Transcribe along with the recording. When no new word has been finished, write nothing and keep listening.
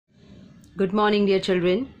Good morning, dear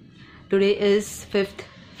children. Today is 5th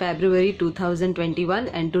February 2021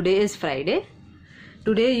 and today is Friday.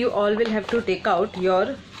 Today you all will have to take out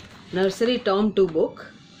your nursery term 2 book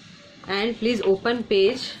and please open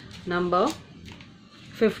page number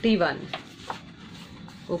 51.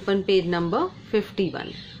 Open page number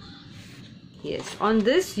 51. Yes, on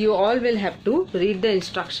this you all will have to read the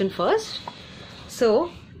instruction first. So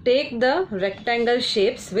take the rectangle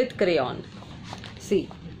shapes with crayon. See,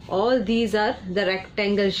 all these are the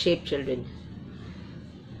rectangle shape, children.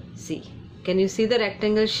 See, can you see the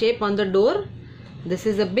rectangle shape on the door? This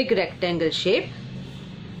is a big rectangle shape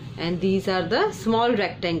and these are the small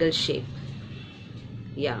rectangle shape.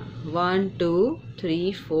 Yeah, 1, 2,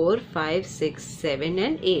 3, 4, 5, 6, 7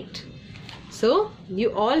 and 8. So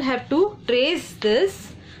you all have to trace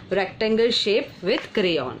this rectangle shape with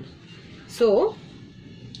crayon. So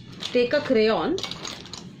take a crayon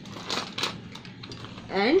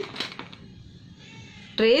and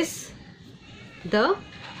trace the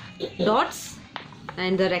dots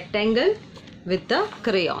and the rectangle with the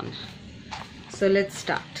crayon. So let's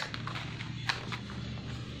start.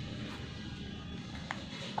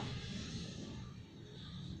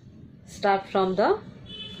 Start from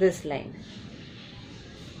this line.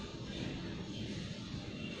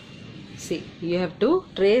 See, you have to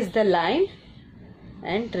trace the line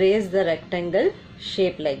and trace the rectangle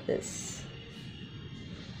shape like this.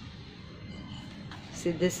 See,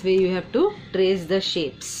 this way you have to trace the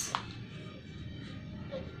shapes.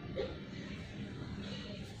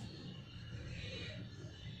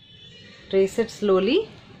 Trace it slowly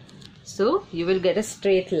so you will get a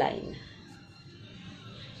straight line.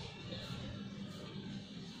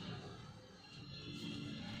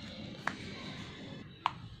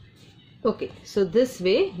 Okay, so this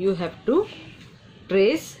way you have to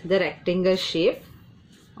trace the rectangle shape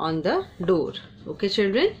on the door. Okay,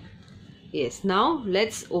 children? Yes, now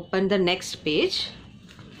let's open the next page.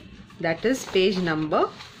 That is page number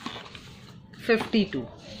 52.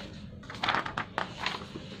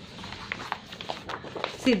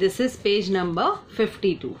 See, this is page number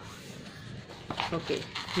 52. Okay,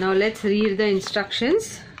 now let's read the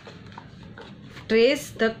instructions.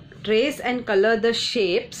 Trace and color the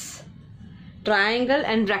shapes triangle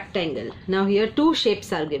and rectangle. Now here two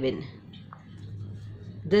shapes are given.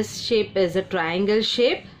 This shape is a triangle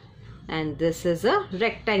shape and this is a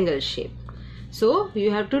rectangle shape. So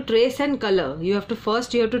you have to trace and color. You have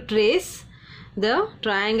to trace the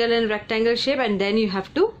triangle and rectangle shape and then you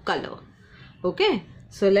have to color. Okay,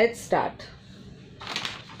 so let's start.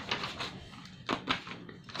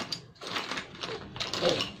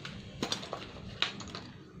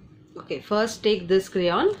 Okay, first take this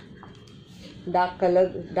crayon, dark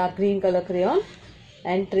green color crayon,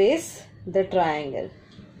 and trace the triangle.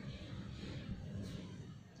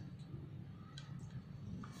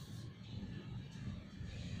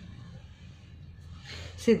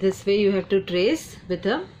 See, this way you have to trace with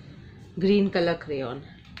a green color crayon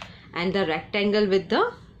and the rectangle with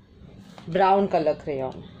the brown color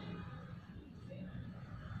crayon.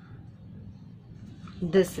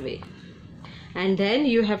 This way. And then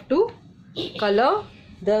you have to color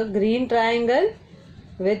the green triangle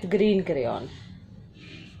with green crayon.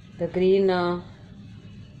 The green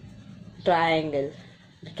triangle.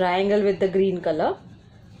 The triangle with the green color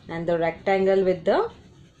and the rectangle with the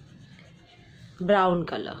brown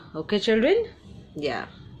color. Okay, children? Yeah.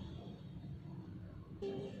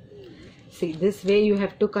 See, this way you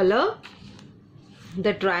have to color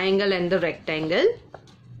the triangle and the rectangle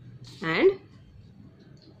and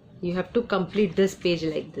you have to complete this page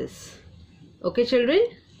like this. Okay, children?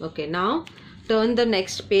 Okay, now turn the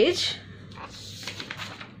next page.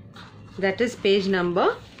 That is page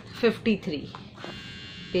number 53.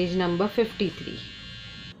 Page number 53.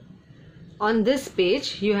 On this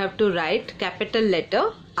page you have to write capital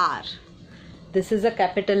letter R. This is a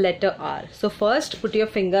capital letter R. So first put your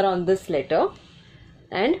finger on this letter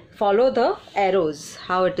and follow the arrows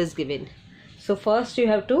how it is given. So first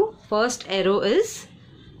arrow is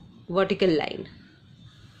vertical line.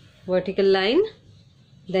 Vertical line.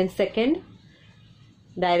 Then second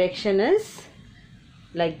direction is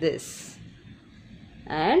like this.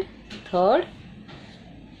 And third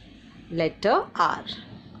letter R.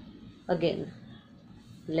 Again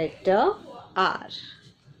letter R.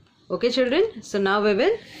 Okay, children, so now we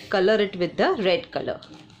will color it with the red color.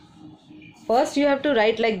 First you have to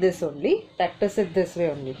write like this only, practice it this way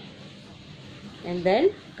only and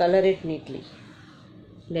then color it neatly.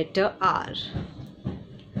 Letter R.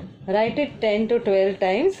 Write it 10 to 12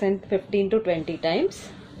 times and 15 to 20 times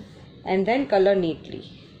and then color neatly.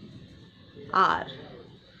 R.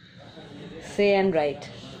 Say and write.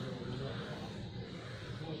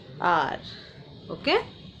 R. Okay,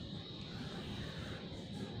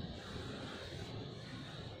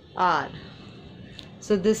 R.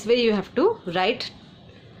 So this way you have to write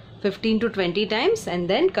 15 to 20 times and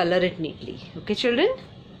then color it neatly. Okay children.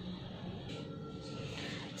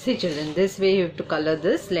 See children, this way you have to color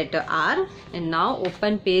this letter R. And now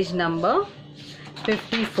open page number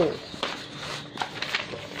 54.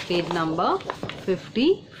 Page number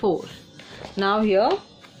 54. Now here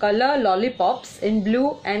color lollipops in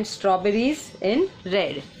blue and strawberries in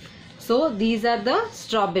red. So these are the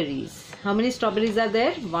strawberries. How many strawberries are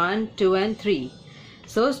there? 1, 2 and 3.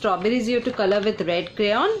 So strawberries you have to color with red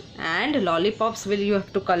crayon and lollipops you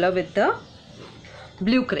have to color with the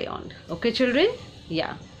blue crayon. Okay children?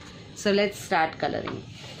 Yeah. So let's start coloring.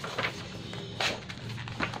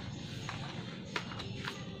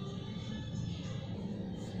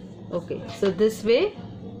 Okay, so this way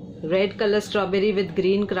red color strawberry with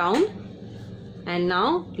green crown, and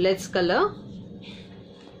now let's color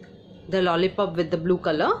the lollipop with the blue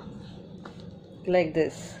color like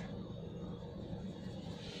this.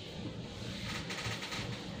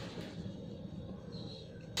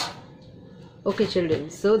 Okay children,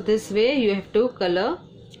 so this way you have to color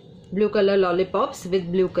blue color lollipops with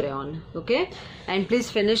blue crayon. Okay, and please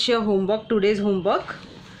finish your homework, today's homework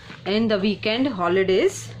in the weekend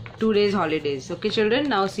holidays, 2 days holidays. Okay children,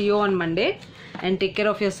 now see you on Monday and take care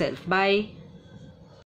of yourself. Bye.